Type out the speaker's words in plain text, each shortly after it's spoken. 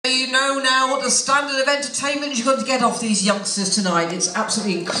what a standard of entertainment you're going to get off these youngsters tonight. It's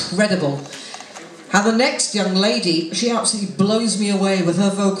absolutely incredible. And the next young lady, she absolutely blows me away with her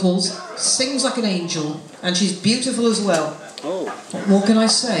vocals, sings like an angel, and she's beautiful as well. Oh. What more can I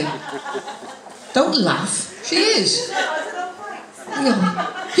say? Don't laugh. She is.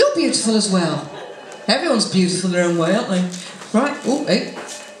 You're beautiful as well. Everyone's beautiful in their own way, aren't they? Right, oh, hey.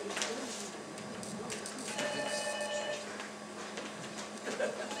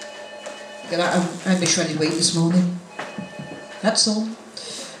 I had my shredded wheat this morning. That's all.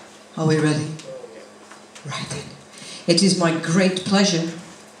 Are we ready? Right then. It is my great pleasure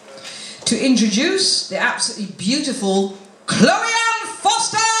to introduce the absolutely beautiful CHLOEANN!